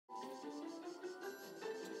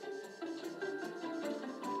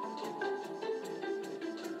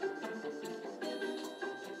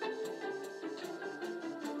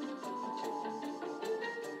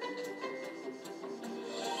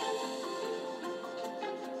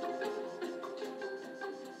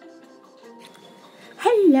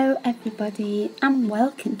Hello everybody and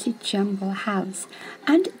welcome to Jumble House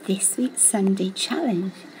and this week's Sunday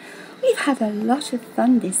challenge. We've had a lot of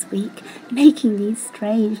fun this week making these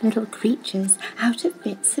strange little creatures out of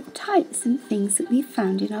bits of types and things that we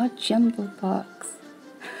found in our jumble box.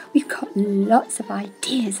 We've got lots of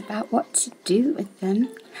ideas about what to do with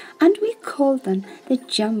them and we call them the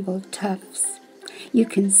Jumble Tufts. You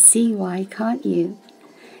can see why, can't you?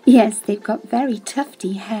 Yes, they've got very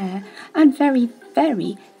tufty hair and very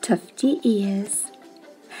tufty ears.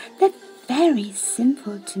 They're very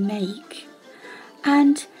simple to make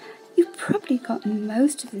and you've probably got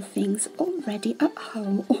most of the things already at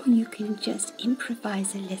home, or you can just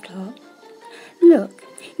improvise a little. Look,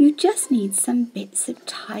 you just need some bits of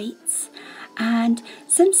tights and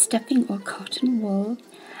some stuffing or cotton wool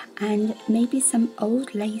and maybe some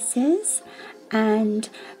old laces and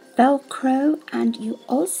Velcro, and you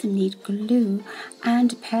also need glue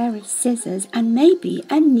and a pair of scissors and maybe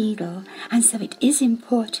a needle, and so it is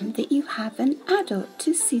important that you have an adult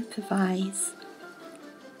to supervise.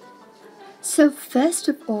 So first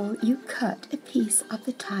of all you cut a piece of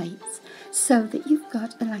the tights so that you've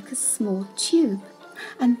got like a small tube,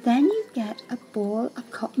 and then you get a ball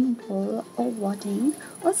of cotton wool or wadding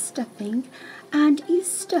or stuffing and you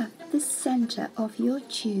stuff the centre of your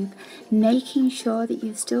tube, making sure that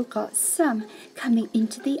you've still got some coming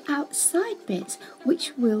into the outside bits,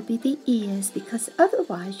 which will be the ears, because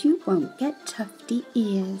otherwise you won't get tufty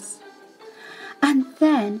ears. And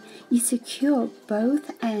then you secure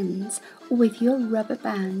both ends with your rubber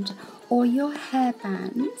band or your hair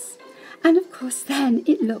bands. And of course then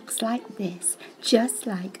it looks like this, just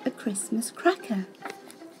like a Christmas cracker.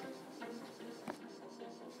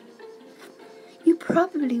 You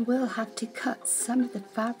probably will have to cut some of the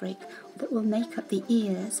fabric that will make up the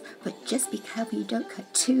ears, but just be careful you don't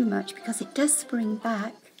cut too much because it does spring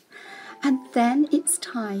back. And then it's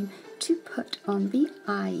time to put on the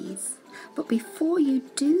eyes. But before you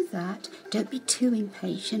do that, don't be too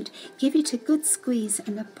impatient. Give it a good squeeze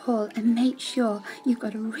and a pull and make sure you've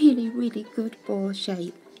got a really good ball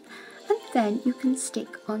shape. And then you can stick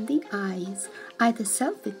on the eyes, either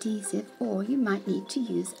self-adhesive or you might need to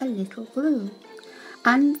use a little glue.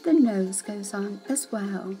 And the nose goes on as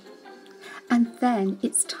well. And then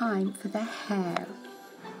it's time for the hair.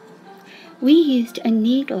 We used a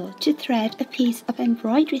needle to thread a piece of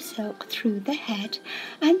embroidery silk through the head,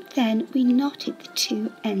 and then we knotted the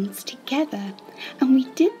two ends together. And we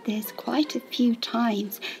did this quite a few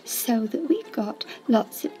times so that we got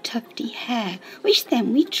lots of tufty hair, which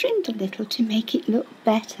then we trimmed a little to make it look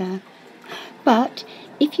better. But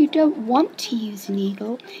if you don't want to use a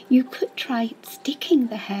needle, you could try sticking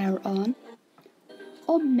the hair on.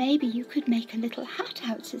 Or maybe you could make a little hat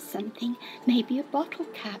out of something, maybe a bottle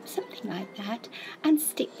cap, something like that, and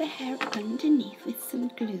stick the hair underneath with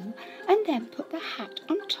some glue and then put the hat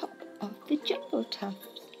on top of the Jumble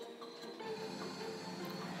Tuft.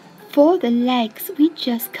 For the legs, we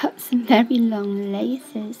just cut some very long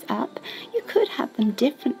laces up. You could have them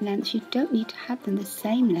different lengths, you don't need to have them the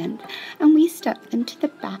same length, and we stuck them to the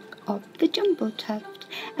back of the Jumble Tuft.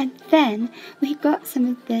 And then we got some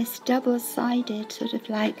of this double-sided sort of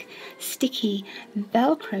like sticky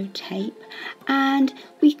Velcro tape, and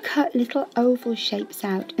we cut little oval shapes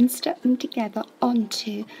out and stuck them together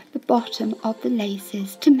onto the bottom of the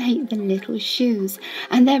laces to make the little shoes.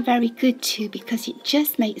 And they're very good too because it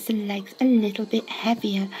just makes the legs a little bit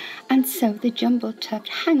heavier, and so the Jumble Tuft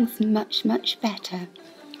hangs much better.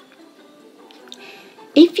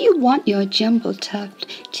 If you want your Jumble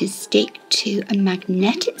Tuft to stick to a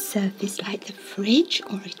magnetic surface like the fridge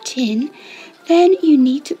or a tin, then you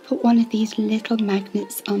need to put one of these little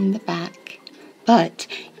magnets on the back. But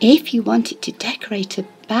if you want it to decorate a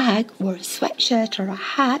bag or a sweatshirt or a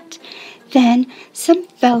hat, then some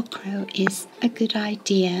Velcro is a good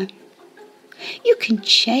idea. You can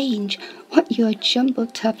change what your Jumble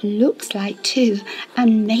Tuft looks like too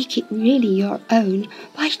and make it really your own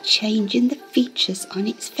by changing the features on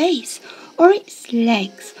its face or its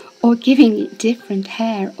legs or giving it different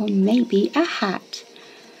hair or maybe a hat.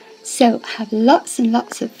 So have lots and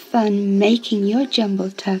lots of fun making your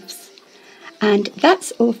Jumble Tufts. And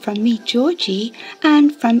that's all from me, Georgie,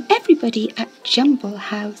 and from everybody at Jumble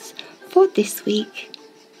House for this week.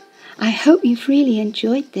 I hope you've really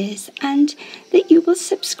enjoyed this and that you will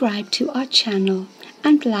subscribe to our channel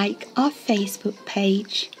and like our Facebook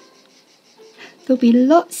page. There'll be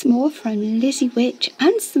lots more from Lizzie Witch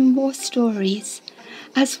and some more stories,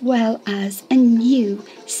 as well as a new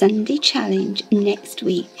Sunday challenge next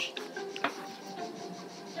week.